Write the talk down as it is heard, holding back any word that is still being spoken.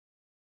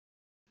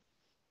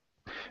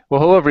Well,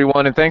 hello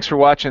everyone, and thanks for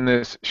watching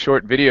this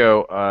short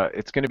video.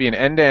 It's going to be an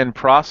end-to-end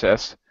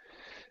process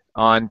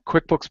on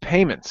QuickBooks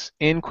payments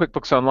in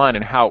QuickBooks Online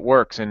and how it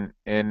works,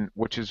 and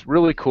which is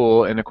really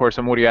cool. And of course,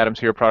 I'm Woody Adams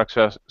here,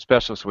 product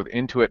specialist with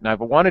Intuit, and I've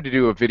wanted to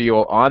do a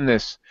video on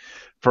this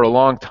for a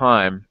long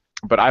time,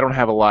 but I don't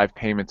have a live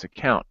payments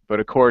account. But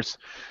of course,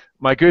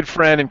 my good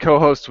friend and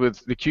co-host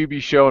with the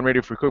QB Show and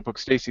Radio for QuickBooks,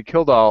 Stacy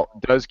Kildall,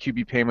 does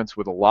QB payments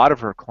with a lot of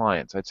her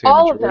clients. I'd say a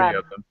All of majority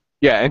them. of them.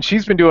 Yeah, and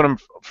she's been doing them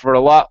for a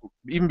lot,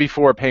 even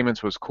before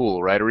payments was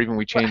cool, right? Or even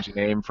we Right. changed the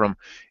name from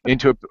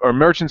or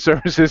Merchant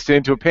Services to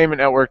Intuit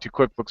Payment Network to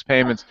QuickBooks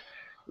Payments.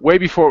 Way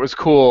before it was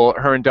cool,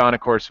 her and Don,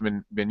 of course,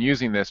 have been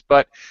using this.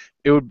 But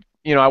it would,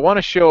 I want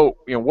to show,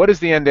 what is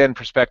the end-to-end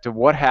perspective?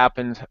 What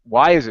happens?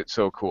 Why is it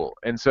so cool?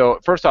 And so,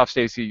 first off,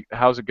 Stacy,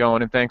 how's it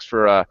going? And thanks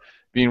for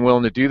being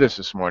willing to do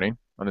this morning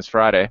on this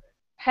Friday.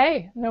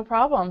 Hey, no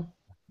problem.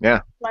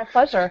 Yeah. My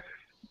pleasure.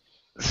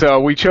 So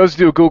we chose to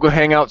do a Google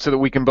Hangout so that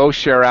we can both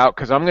share out,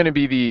 because I'm going to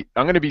be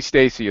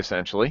Stacy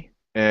essentially,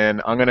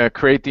 and I'm going to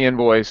create the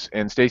invoice,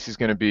 and Stacy's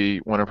going to be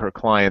one of her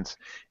clients,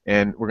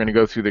 and we're going to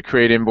go through the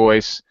create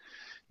invoice,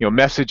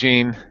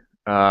 messaging.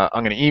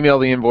 I'm going to email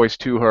the invoice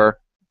to her.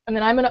 And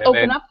then I'm going to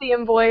open up the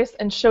invoice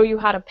and show you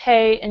how to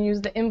pay and use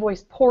the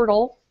invoice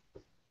portal.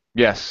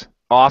 Yes.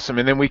 Awesome.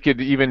 And then we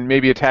could even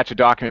maybe attach a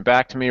document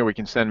back to me, or we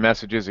can send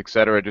messages,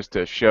 etc., just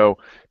to show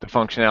the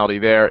functionality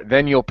there.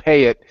 Then you'll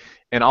pay it,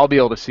 and I'll be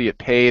able to see it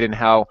paid, and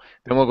how.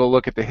 Then we'll go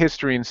look at the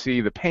history and see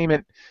the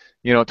payment.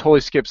 It totally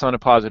skips on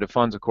deposited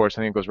funds, of course.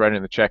 I think it goes right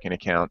in the checking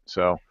account.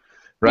 So,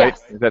 right?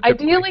 Yes.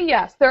 Ideally,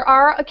 yes. There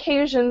are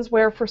occasions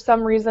where, for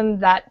some reason,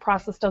 that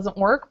process doesn't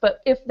work.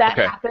 But if that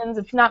happens,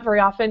 it's not very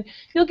often.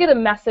 You'll get a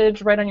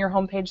message right on your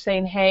homepage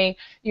saying, "Hey,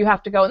 you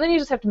have to go," and then you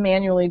just have to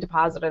manually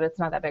deposit it. It's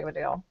not that big of a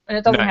deal, and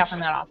it doesn't happen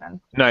that often.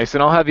 Nice.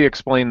 And I'll have you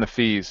explain the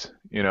fees,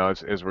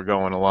 as we're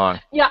going along.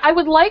 Yeah, I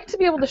would like to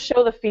be able to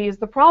show the fees.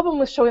 The problem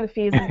with showing the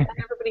fees is that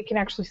everybody can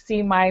actually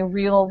see my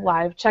real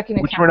live checking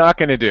account. Which we're not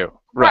going to do.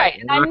 Right.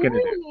 And I'm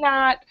really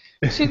not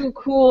too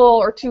cool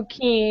or too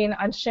keen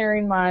on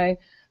sharing my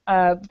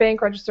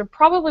bank register,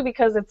 probably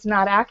because it's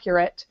not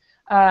accurate.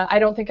 I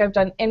don't think I've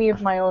done any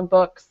of my own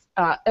books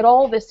at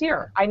all this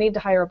year. I need to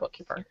hire a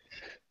bookkeeper.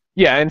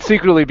 Yeah, and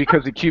secretly,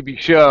 because the QB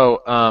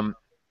Show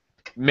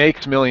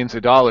makes millions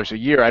of dollars a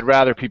year, I'd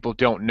rather people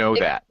don't know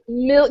that.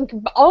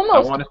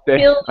 Almost.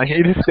 I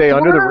need to stay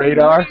under the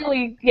radar.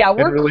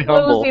 We're really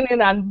closing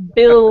in on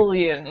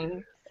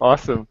billions.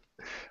 Awesome.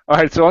 All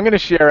right, so I'm going to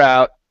share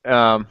out,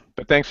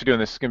 but thanks for doing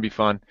this. It's going to be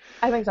fun.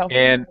 I think so.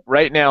 And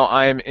right now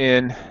I'm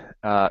in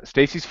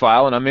Stacy's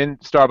file, and I'm in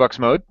Starbucks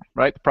mode,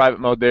 right? The private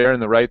mode there,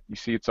 and the right, you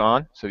see it's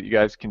on, so that you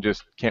guys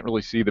can't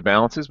really see the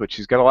balances, but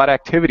she's got a lot of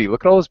activity.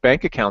 Look at all those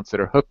bank accounts that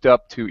are hooked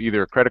up to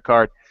either a credit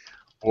card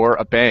or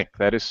a bank.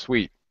 That is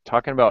sweet.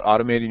 Talking about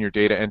automating your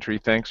data entry.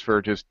 Thanks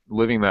for just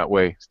living that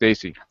way,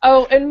 Stacy.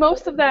 Oh, and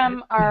most of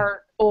them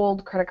are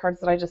old credit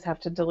cards that I just have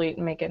to delete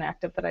and make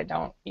inactive that I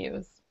don't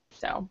use.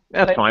 So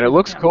that's fine. It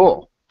looks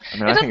cool. I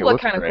mean, it does look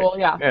kind of cool,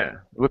 yeah. Yeah,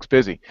 it looks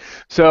busy.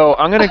 So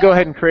I'm going to go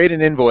ahead and create an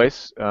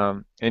invoice,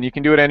 and you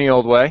can do it any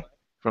old way,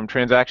 from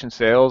transaction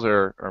sales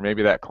or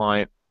maybe that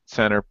client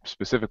center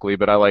specifically,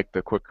 but I like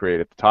the quick create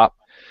at the top.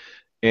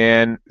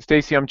 And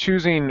Stacy, I'm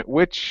choosing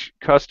which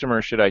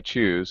customer should I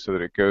choose so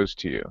that it goes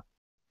to you?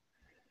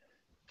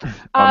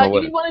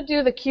 You want to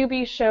do the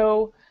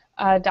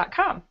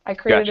QBShow.com. I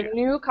created a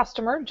new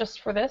customer just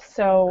for this,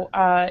 so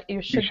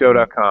you should.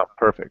 QBShow.com.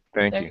 Perfect.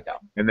 Thank you. You go.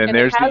 And then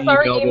there's the email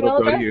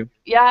that'll go to you.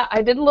 Yeah,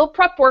 I did a little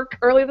prep work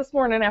early this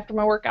morning after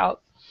my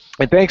workout.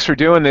 And thanks for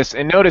doing this.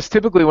 And notice,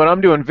 typically when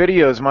I'm doing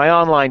videos, my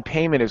online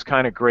payment is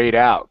kind of grayed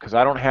out because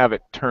I don't have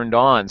it turned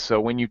on.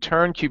 So when you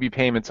turn QB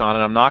Payments on,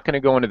 and I'm not going to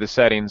go into the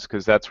settings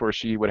because that's where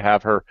she would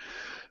have her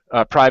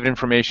private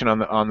information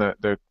on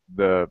the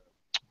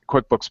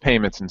QuickBooks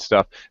payments and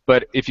stuff.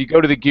 But if you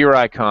go to the gear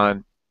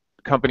icon,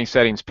 company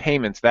settings,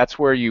 payments, that's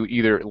where you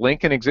either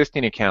link an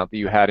existing account that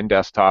you had in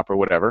desktop or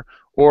whatever,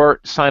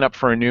 or sign up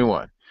for a new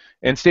one.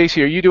 And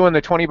Stacy, are you doing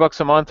the $20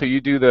 a month, or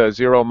you do the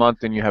 0 a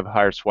month and you have a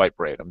higher swipe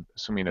rate? I'm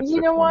assuming it's. You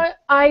know what?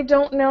 I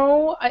don't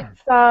know.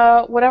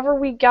 It's whatever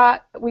we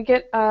get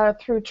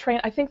through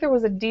Train. I think there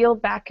was a deal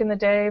back in the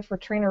day for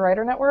Trainer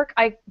Writer Network.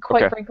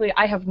 Quite frankly,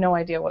 I have no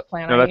idea what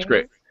plan. No, that's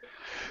great.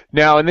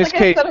 Now, in this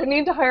case, I said, I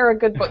need to hire a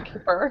good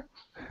bookkeeper.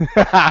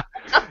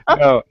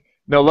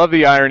 No, love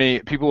the irony.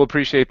 People will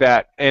appreciate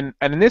that. And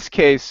in this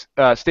case,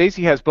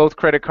 Stacy has both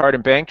credit card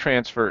and bank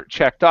transfer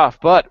checked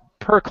off, but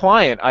per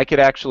client, I could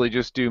actually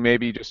just do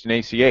maybe just an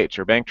ACH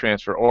or bank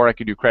transfer, or I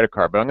could do credit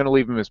card, but I'm going to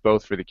leave them as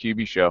both for the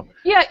QB Show.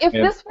 Yeah, if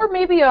this were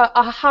maybe a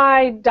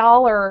high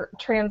dollar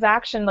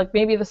transaction, like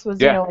maybe this was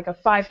like a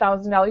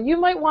 $5,000, you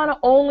might want to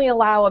only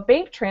allow a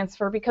bank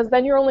transfer because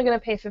then you're only going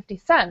to pay 50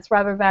 cents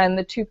rather than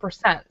the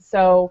 2%.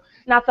 So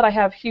not that I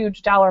have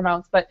huge dollar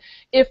amounts, but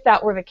if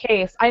that were the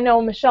case, I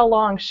know Michelle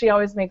Long, she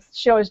always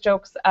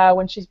jokes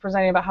when she's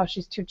presenting about how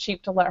she's too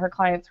cheap to let her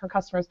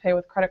customers pay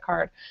with credit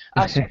card.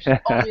 She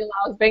only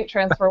allows bank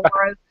transfer,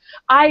 whereas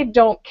I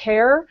don't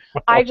care.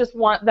 I just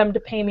want them to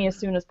pay me as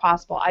soon as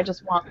possible. I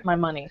just want my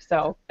money,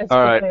 so as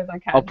All right. quickly as I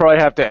I'll can. probably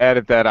have to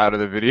edit that out of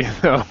the video,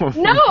 though.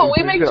 No,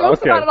 we make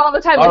jokes Okay. about it all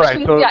the time. All Like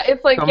right. So, yeah,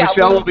 it's like, so yeah,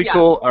 Michelle will be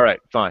cool. All right.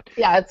 Fine.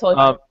 yeah, it's totally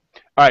fine. All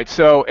right.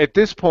 So at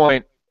this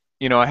point,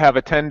 I have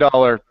a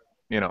 $10,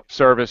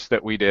 service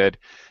that we did,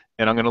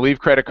 and I'm going to leave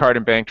credit card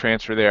and bank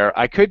transfer there.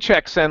 I could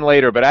check send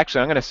later, but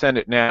actually I'm going to send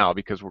it now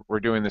because we're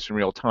doing this in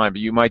real time.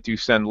 But you might do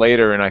send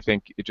later, and I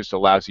think it just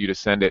allows you to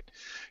send it,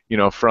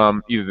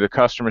 from either the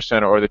customer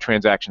center or the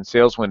transaction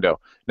sales window.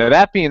 Now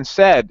that being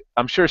said,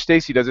 I'm sure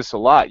Stacy does this a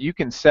lot. You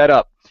can set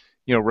up,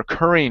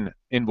 recurring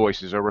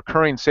invoices or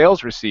recurring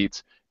sales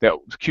receipts that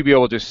QBO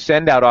will just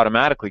send out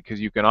automatically because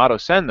you can auto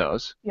send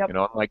those, Yep.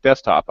 Like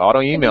desktop,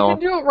 auto email.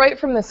 And you can do it right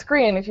from the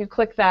screen. If you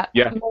click that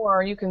Yeah.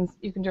 more, you can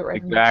do it right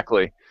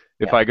Exactly. from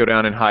If Yep. I go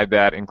down and hide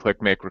that and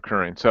click make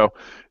recurring. So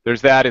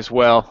there's that as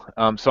well.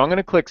 So I'm going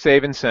to click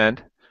save and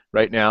send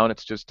right now, and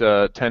it's just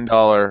a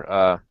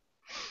 $10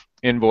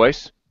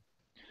 invoice.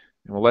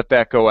 And we'll let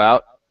that go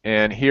out.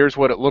 And here's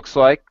what it looks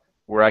like,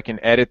 where I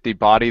can edit the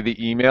body of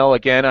the email.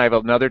 Again, I have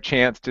another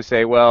chance to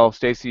say, well,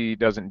 Stacy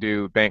doesn't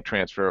do bank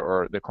transfer,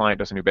 or the client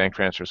doesn't do bank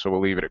transfer, so we'll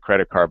leave it at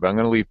credit card. But I'm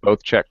going to leave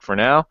both checked for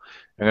now.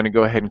 I'm going to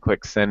go ahead and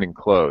click send and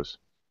close.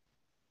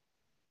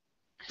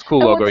 It's a cool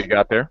logo you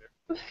got there.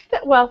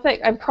 Well,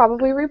 I'm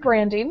probably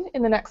rebranding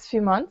in the next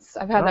few months.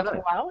 I've had that for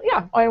a while.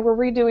 Yeah, we're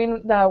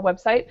redoing the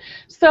website.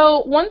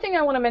 So one thing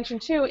I want to mention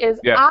too is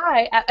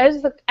I,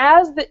 as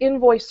the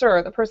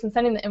invoicer, the person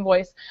sending the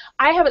invoice,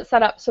 I have it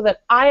set up so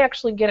that I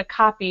actually get a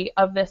copy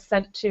of this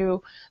sent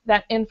to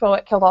that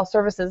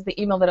info@KeldallServices,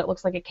 the email that it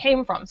looks like it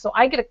came from. So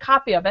I get a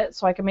copy of it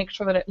so I can make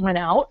sure that it went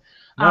out.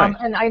 Nice.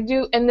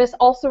 And this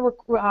also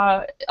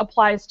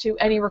applies to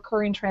any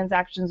recurring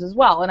transactions as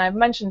well. And I've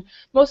mentioned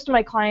most of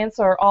my clients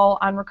are all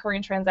on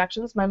recurring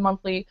transactions, my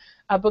monthly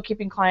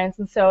bookkeeping clients.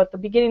 And so at the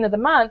beginning of the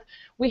month,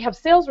 we have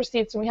sales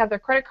receipts and we have their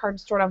credit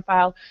cards stored on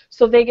file.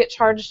 So they get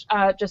charged,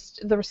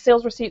 just the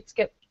sales receipts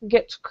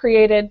get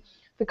created,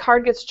 the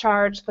card gets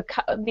charged,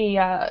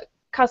 the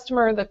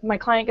customer, my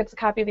client gets a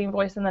copy of the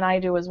invoice, and then I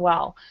do as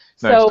well.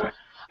 Nice. So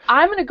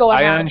I'm going to go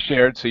ahead. I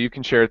unshared, so you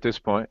can share at this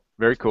point.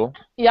 Very cool.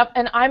 Yep,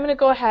 and I'm going to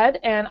go ahead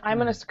and I'm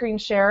going to screen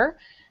share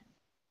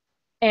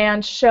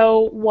and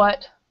show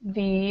what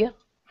the,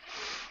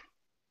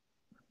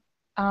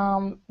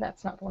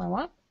 that's not the one I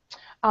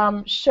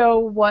want, show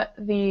what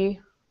the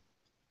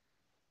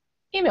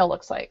email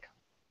looks like.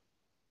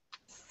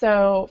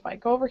 So if I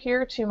go over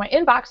here to my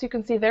inbox, you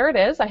can see there it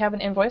is. I have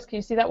an invoice. Can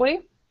you see that,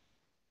 Woody?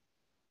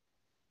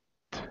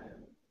 Let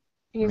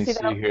me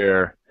see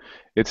here.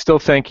 It's still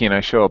thinking. I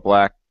show a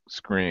black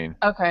screen.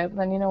 Okay,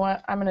 then you know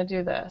what? I'm going to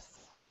do this.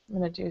 I'm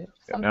going to do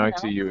something Now I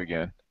else. see you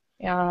again.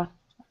 Yeah.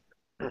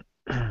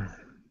 I'm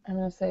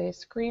going to say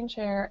screen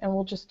share, and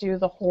we'll just do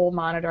the whole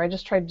monitor. I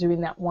just tried doing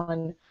that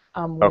one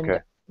window. Okay.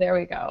 There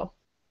we go.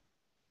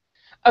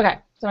 Okay,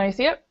 so now you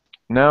see it?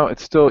 No,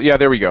 it's still, yeah,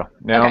 there we go.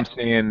 Now I'm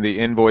seeing the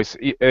invoice.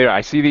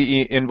 I see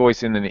the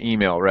invoice in the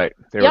email, right?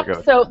 There we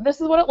go. So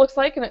this is what it looks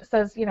like, and it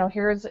says,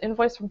 here's an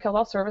invoice from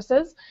Keldall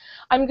Services.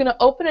 I'm going to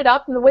open it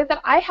up, and the way that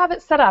I have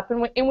it set up,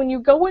 and when you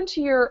go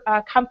into your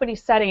company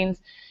settings,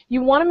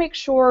 you want to make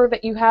sure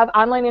that you have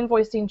online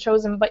invoicing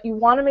chosen, but you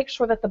want to make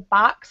sure that the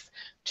box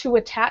to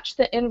attach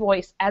the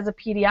invoice as a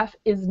PDF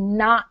is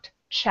not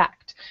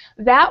checked.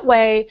 That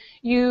way,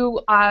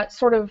 you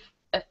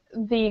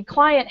the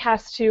client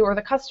has to, or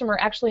the customer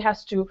actually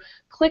has to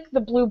click the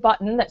blue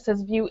button that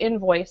says View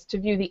Invoice to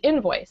view the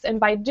invoice. And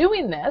by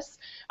doing this,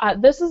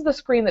 this is the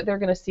screen that they're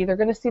going to see. They're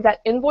going to see that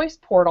invoice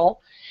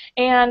portal,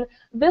 and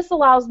this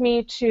allows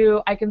me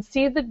to, I can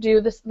see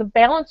the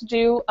balance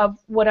due of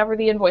whatever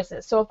the invoice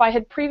is. So if I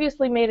had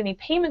previously made any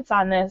payments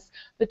on this,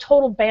 the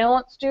total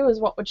balance due is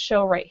what would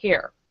show right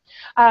here.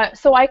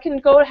 So I can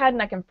go ahead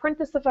and I can print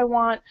this if I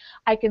want.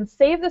 I can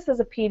save this as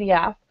a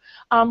PDF.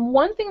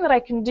 One thing that I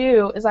can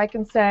do is I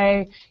can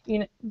say,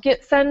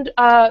 send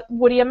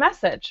Woody a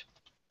message.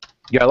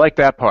 Yeah, I like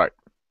that part.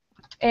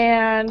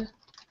 And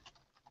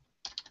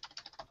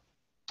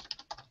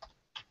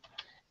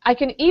I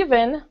can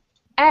even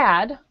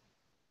add.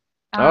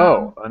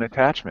 An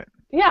attachment.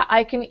 Yeah,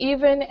 I can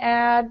even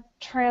add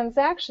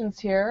transactions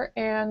here,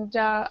 and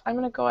I'm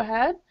going to go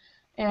ahead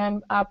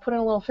and put in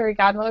a little fairy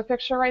godmother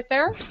picture right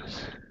there.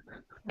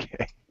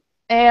 Okay.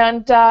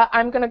 And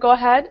I'm going to go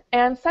ahead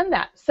and send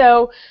that.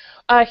 So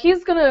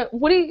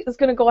Woody is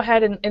going to go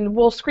ahead and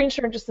we'll screen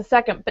share in just a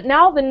second. But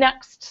now the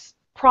next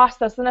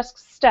process, the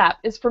next step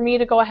is for me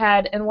to go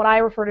ahead and what I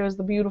refer to as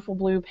the beautiful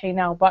blue Pay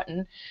Now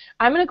button.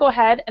 I'm going to go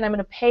ahead and I'm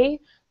going to pay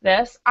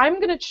this. I'm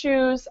going to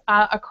choose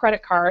a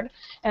credit card,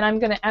 and I'm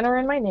going to enter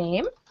in my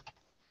name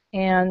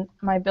and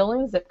my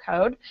billing zip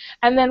code.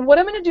 And then what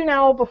I'm going to do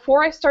now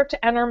before I start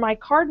to enter my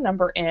card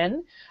number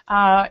in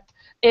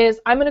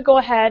is I'm going to go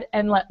ahead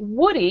and let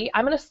Woody,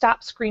 I'm going to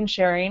stop screen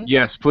sharing.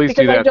 Yes, please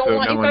do that. Because I don't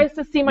want you guys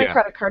to see my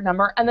credit card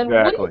number. And then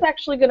Woody's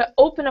actually going to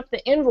open up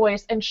the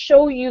invoice and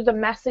show you the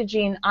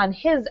messaging on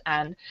his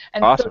end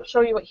and so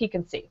show you what he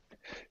can see.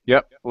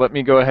 Yep, let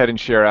me go ahead and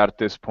share out at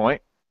this point.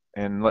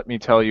 and let me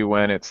tell you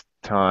when it's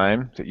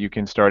time that you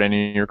can start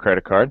entering your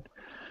credit card.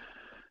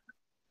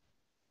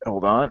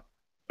 Hold on.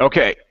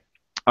 Okay,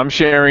 I'm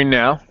sharing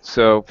now,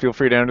 so feel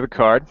free to enter the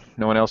card.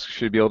 No one else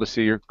should be able to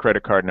see your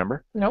credit card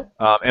number. Nope.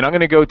 And I'm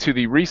going to go to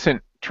the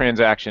recent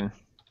transaction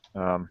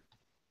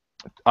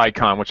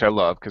icon, which I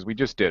love because we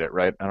just did it,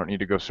 right? I don't need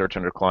to go search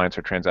under clients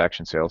or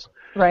transaction sales.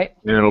 Right.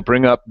 And it'll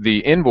bring up the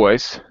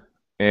invoice,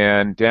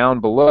 and down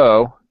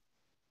below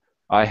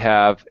I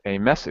have a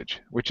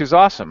message, which is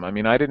awesome. I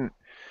mean,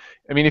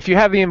 if you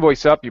have the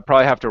invoice up, you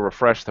probably have to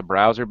refresh the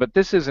browser, but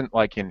this isn't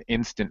like an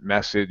instant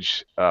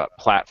message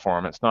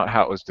platform. It's not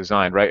how it was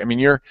designed, right? I mean,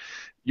 you're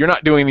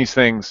not doing these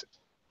things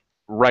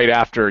right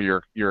after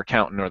your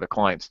accountant or the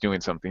client's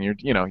doing something.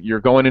 You're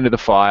going into the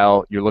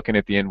file, you're looking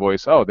at the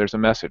invoice. Oh, there's a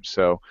message.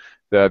 So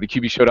the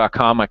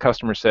QBShow.com, my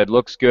customer said,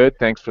 looks good.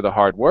 Thanks for the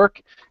hard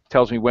work.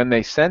 Tells me when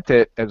they sent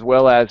it, as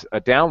well as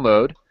a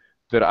download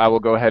that I will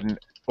go ahead and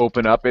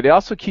open up. It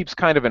also keeps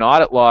kind of an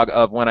audit log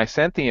of when I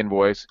sent the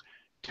invoice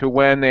to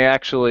when they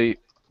actually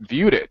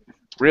viewed it,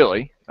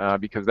 really,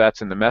 because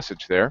that's in the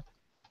message there.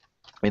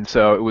 And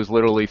so it was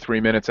literally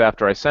 3 minutes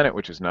after I sent it,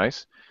 which is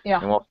nice. Yeah.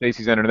 And while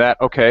Stacy's entered that,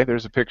 okay,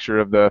 there's a picture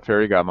of the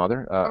fairy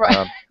godmother.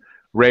 Right.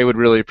 Ray would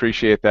really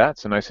appreciate that.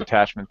 It's a nice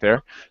attachment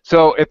there.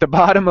 So at the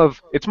bottom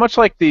of, it's much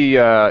like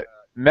the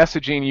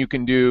messaging you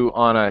can do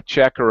on a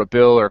check or a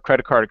bill or a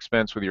credit card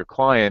expense with your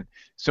client,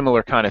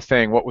 similar kind of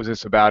thing. What was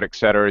this about, et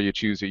cetera. You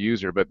choose a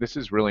user. But this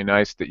is really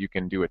nice that you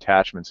can do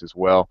attachments as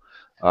well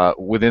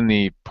within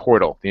the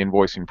portal, the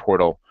invoicing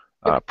portal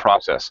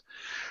process.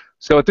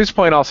 So at this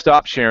point, I'll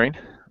stop sharing.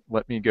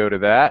 Let me go to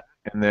that,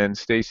 and then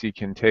Stacy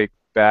can take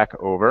back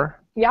over.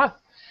 Yeah.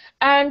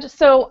 And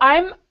so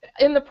I'm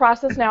in the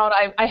process now,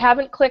 and I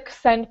haven't clicked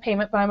send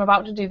payment, but I'm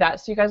about to do that.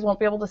 So you guys won't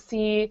be able to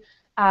see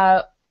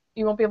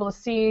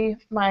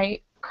my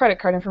credit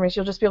card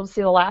information. You'll just be able to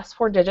see the last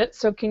 4 digits.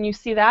 So can you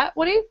see that,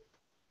 Woody?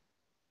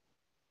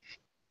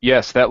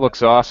 Yes, that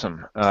looks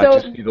awesome. So,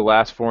 just see the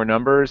last 4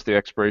 numbers, the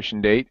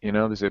expiration date,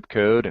 the zip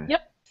code. And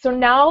yep. So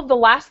now the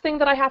last thing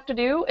that I have to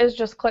do is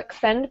just click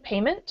send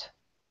payment.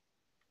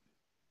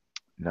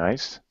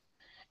 Nice.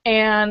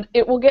 And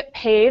it will get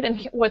paid.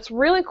 And what's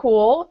really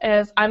cool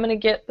is I'm going to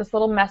get this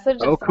little message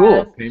that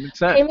cool. says, Payment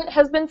sent. Payment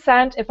has been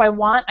sent. If I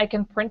want, I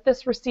can print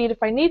this receipt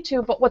if I need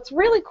to. But what's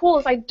really cool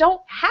is I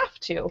don't have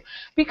to,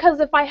 because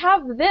if I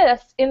have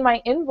this in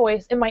my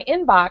invoice, in my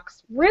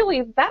inbox,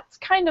 really that's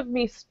kind of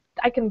me.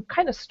 I can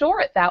kind of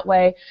store it that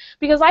way,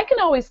 because I can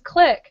always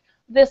click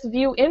this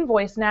view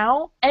invoice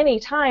now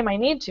anytime I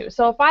need to.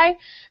 So if I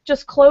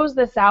just close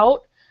this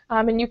out,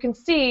 and you can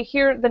see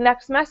here the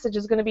next message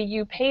is going to be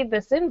you paid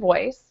this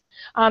invoice.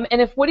 And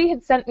if Woody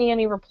had sent me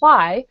any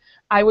reply,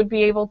 I would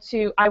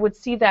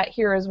see that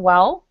here as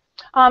well.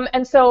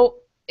 And so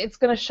it's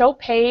going to show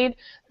paid,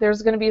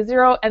 there's going to be a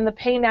 0, and the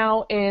pay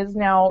now is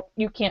now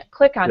you can't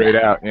click on it.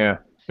 Straight out, yeah.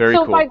 Very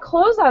cool. So if I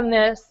close on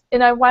this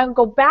and I want to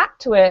go back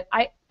to it,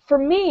 for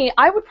me,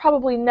 I would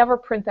probably never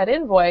print that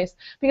invoice,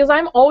 because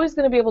I'm always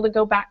going to be able to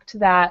go back to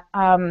that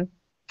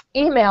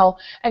email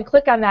and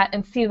click on that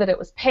and see that it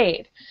was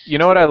paid. You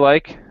know what I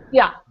like?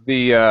 Yeah.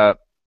 The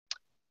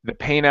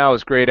pay now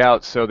is grayed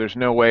out, so there's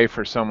no way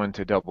for someone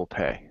to double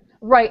pay.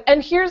 Right,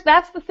 and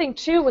that's the thing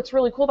too. What's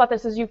really cool about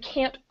this is you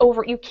can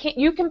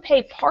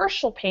pay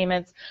partial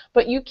payments,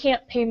 but you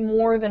can't pay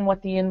more than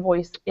what the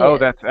invoice is. Oh,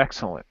 that's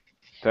excellent.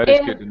 That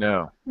is good to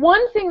know.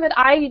 One thing that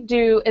I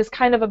do is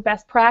kind of a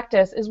best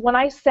practice is when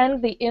I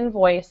send the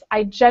invoice,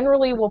 I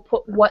generally will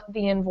put what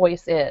the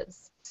invoice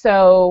is.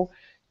 So,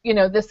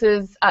 this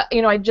is,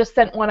 I just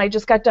sent one. I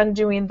just got done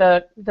doing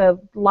the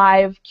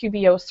live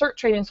QBO cert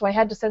training, so I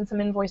had to send some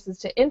invoices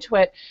to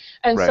Intuit.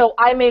 And right. So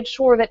I made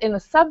sure that in the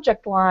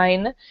subject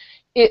line,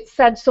 it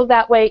said, so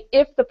that way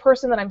if the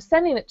person that I'm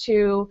sending it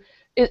to,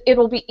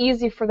 it'll be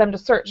easy for them to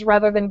search,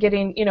 rather than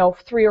getting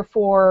 3 or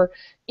 4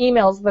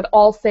 emails that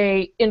all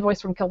say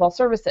invoice from Kildall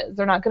Services.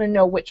 They're not going to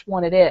know which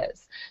one it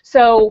is.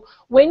 So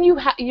when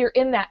you're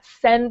in that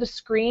send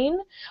screen,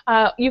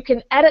 you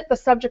can edit the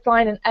subject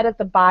line and edit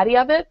the body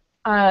of it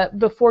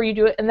before you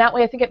do it, and that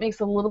way I think it makes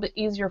it a little bit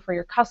easier for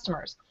your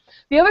customers.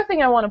 The other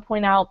thing I want to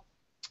point out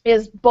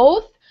is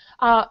both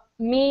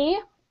me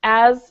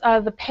as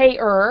the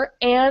payer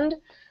and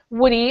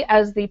Woody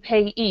as the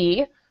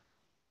payee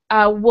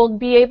will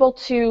be able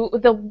to,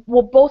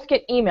 we'll both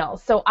get emails.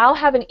 So I'll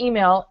have an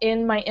email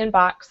in my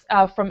inbox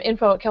from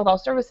info@Kildall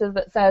Services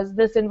that says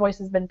this invoice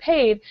has been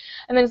paid,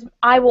 and then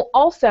I will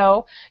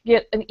also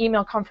get an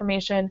email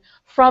confirmation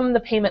from the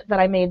payment that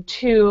I made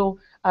to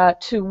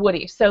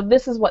Woody. So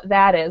this is what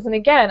that is. And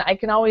again, I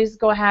can always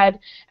go ahead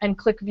and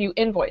click View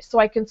Invoice. So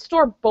I can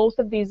store both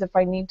of these if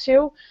I need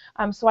to.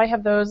 So I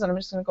have those, and I'm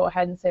just going to go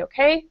ahead and say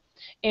OK,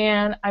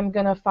 and I'm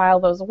going to file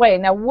those away.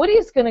 Now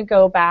Woody's going to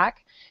go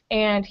back,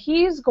 and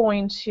he's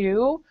going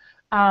to,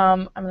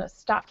 I'm going to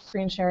stop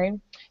screen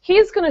sharing.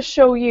 He's going to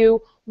show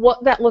you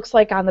what that looks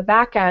like on the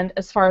back end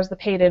as far as the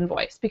paid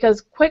invoice.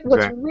 Because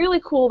what's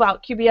really cool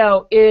about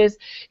QBO is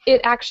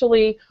it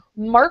actually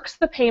marks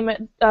the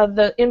payment,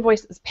 the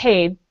invoice is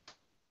paid,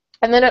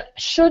 and then it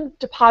should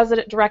deposit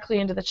it directly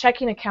into the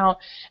checking account,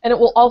 and it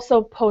will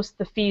also post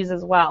the fees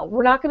as well.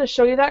 We're not going to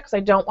show you that because I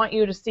don't want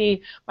you to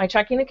see my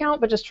checking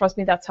account, but just trust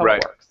me, that's how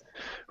it works.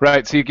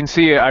 Right, so you can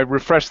see I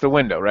refreshed the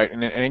window, right?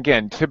 And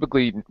again,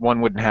 typically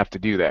one wouldn't have to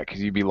do that because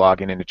you'd be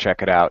logging in to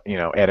check it out,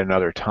 at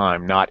another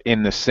time, not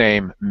in the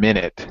same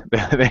minute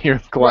that your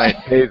client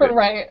pays it.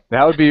 Right.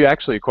 That would be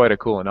actually quite a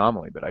cool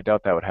anomaly, but I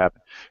doubt that would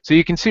happen. So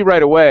you can see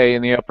right away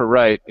in the upper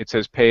right, it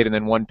says paid and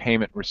then one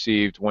payment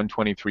received,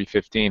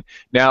 123.15.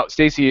 Now,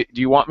 Stacy, do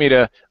you want me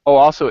to? Oh,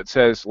 also it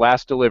says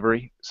last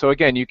delivery. So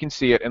again, you can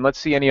see it, and let's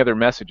see any other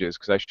messages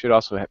because I should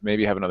also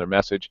maybe have another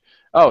message.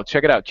 Oh,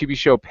 check it out. QB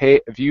Show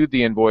viewed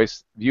the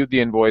invoice,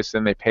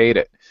 then they paid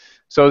it.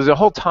 So there's a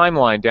whole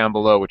timeline down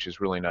below, which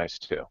is really nice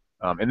too.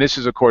 And this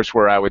is, of course,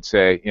 where I would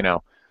say,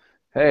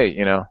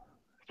 hey,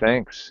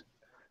 thanks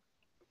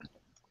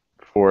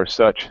for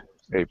such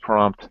a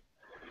prompt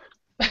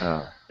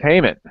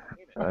payment.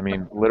 I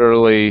mean,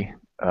 literally,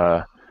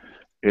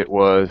 it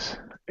was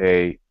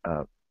a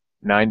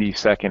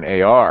 90-second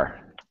AR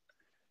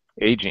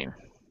aging,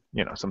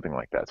 something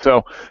like that.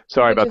 So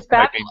sorry about the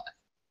typing.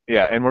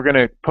 Yeah, and we're going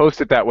to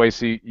post it that way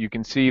so you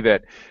can see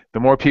that the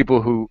more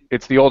people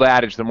it's the old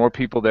adage, the more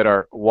people that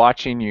are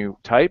watching you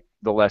type,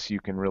 the less you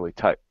can really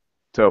type.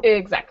 So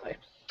exactly.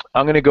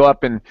 I'm going to go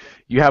up and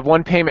you have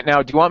one payment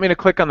now. Do you want me to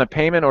click on the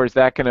payment or is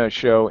that going to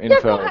show info?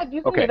 Yeah, go ahead.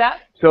 You can do that.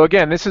 So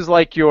again, this is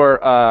like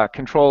your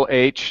Control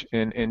H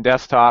in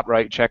desktop,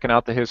 right? Checking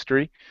out the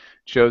history.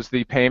 Shows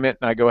the payment,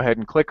 and I go ahead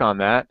and click on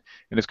that,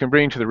 and it's going to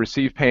bring you to the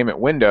receive payment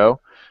window.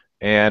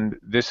 And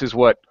this is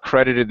what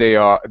credited the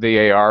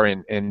AR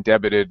and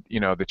debited,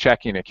 the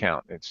checking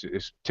account.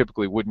 It's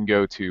typically wouldn't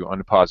go to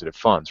undeposited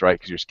funds, right?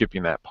 Because you're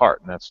skipping that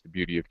part, and that's the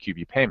beauty of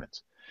QB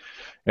Payments.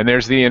 And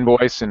there's the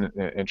invoice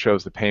and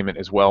shows the payment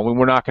as well.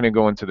 We're not going to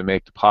go into the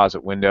make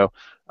deposit window,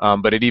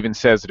 but it even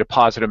says the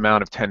deposit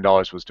amount of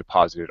 $10 was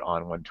deposited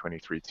on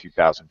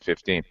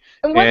 1/23/2015.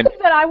 And one thing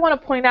that I want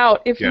to point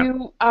out, if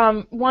you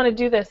want to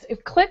do this,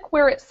 click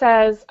where it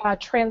says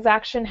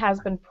transaction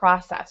has been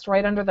processed,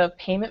 right under the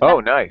payment method.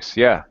 Oh, nice.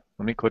 Yeah.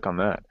 Let me click on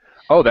that.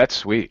 Oh, that's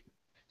sweet.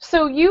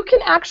 So you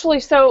can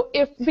actually,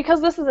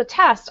 because this is a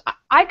test,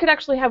 I could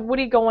actually have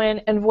Woody go in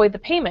and void the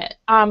payment.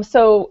 And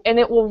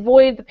it will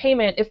void the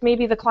payment if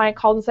maybe the client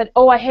called and said,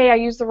 oh, hey, I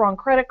used the wrong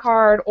credit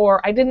card,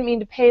 or I didn't mean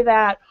to pay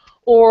that,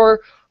 or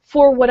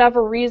for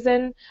whatever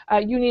reason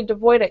you need to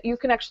void it. You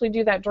can actually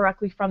do that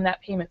directly from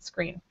that payment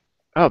screen.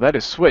 Oh, that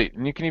is sweet.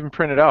 And you can even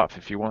print it off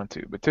if you want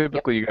to. But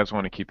typically you guys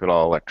want to keep it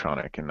all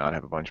electronic and not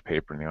have a bunch of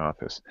paper in the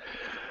office.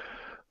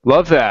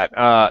 Love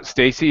that.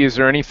 Stacy, is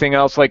there anything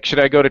else? Like,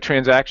 should I go to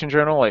Transaction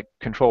Journal, like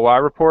Control Y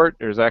report,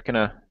 or is that going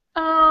to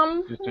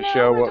just to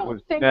show what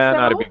was? Nah,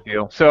 not a big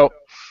deal. So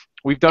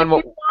we've done what.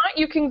 If you want,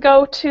 you can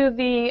go to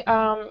the.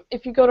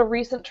 If you go to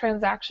recent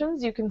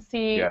transactions, you can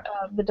see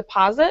the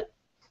deposit.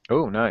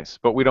 Oh, nice.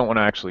 But we don't want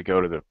to actually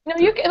go to the. No,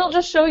 it'll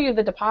just show you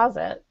the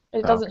deposit.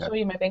 It doesn't show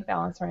you my bank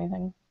balance or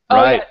anything. Right.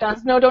 Oh, yeah, it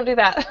does. No, don't do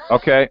that.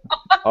 Okay,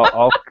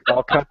 I'll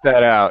cut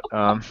that out.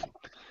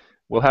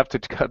 We'll have to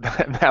cut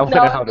that one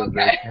out of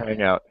the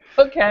Hangout.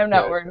 Okay, I'm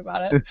not worried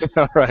about it.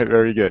 All right,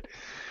 very good.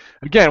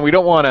 Again, we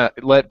don't want to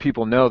let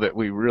people know that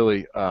we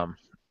really,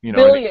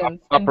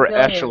 billions upper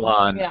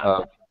echelon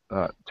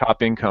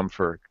top income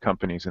for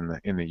companies in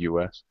the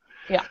U.S.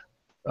 Yeah.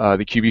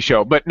 The QB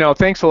Show. But no,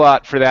 thanks a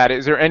lot for that.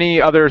 Is there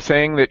any other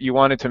thing that you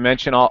wanted to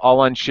mention? I'll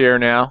unshare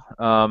now.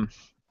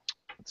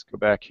 Let's go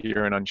back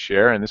here and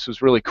unshare. And this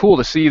was really cool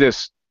to see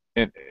this,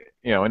 as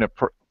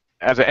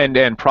an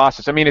end-to-end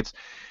process. I mean,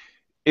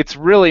 it's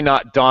really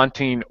not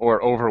daunting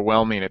or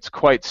overwhelming. It's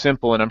quite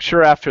simple, and I'm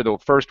sure after the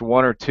first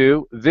one or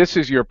two, this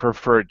is your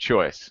preferred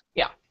choice.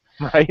 Yeah.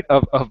 Right,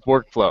 of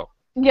workflow.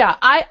 Yeah,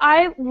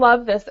 I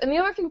love this. And the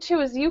other thing,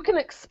 too, is you can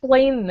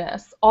explain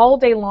this all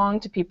day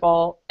long to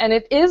people, and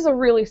it is a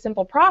really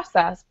simple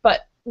process,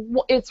 but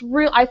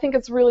I think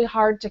it's really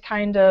hard to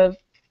kind of,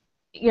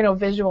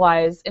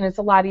 visualize, and it's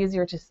a lot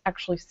easier to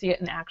actually see it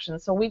in action.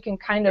 So we can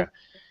kind of,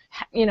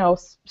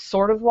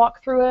 sort of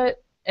walk through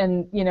it,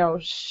 and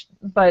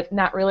but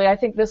not really. I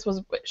think this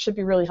should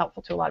be really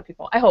helpful to a lot of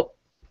people. I hope.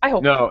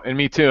 No, and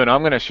me too. And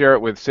I'm going to share it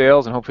with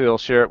sales, and hopefully they'll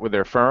share it with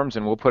their firms,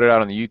 and we'll put it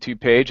out on the YouTube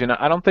page. And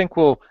I don't think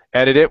we'll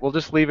edit it. We'll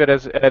just leave it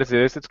as it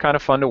is. It's kind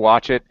of fun to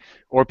watch it,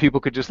 or people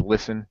could just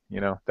listen.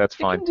 That's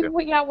fine too.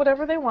 Yeah,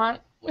 whatever they want.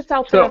 It's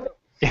out there.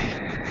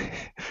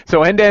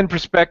 So end-to-end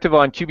perspective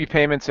on QB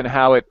Payments and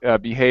how it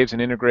behaves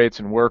and integrates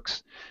and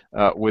works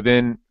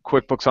within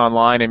QuickBooks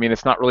Online. I mean,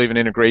 it's not really an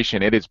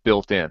integration. It is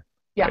built in.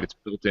 Yeah. Right? It's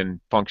built-in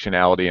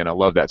functionality, and I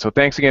love that. So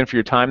thanks again for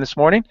your time this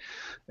morning,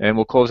 and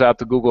we'll close out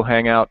the Google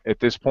Hangout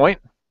at this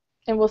point.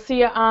 And we'll see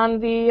you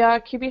on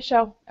the QB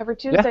Show every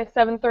Tuesday,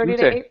 7:30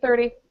 to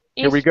 8:30 East.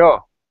 Here we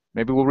go.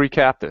 Maybe we'll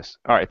recap this.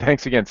 All right.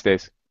 Thanks again,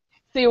 Stace.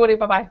 See you, Woody.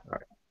 Bye-bye. All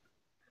right.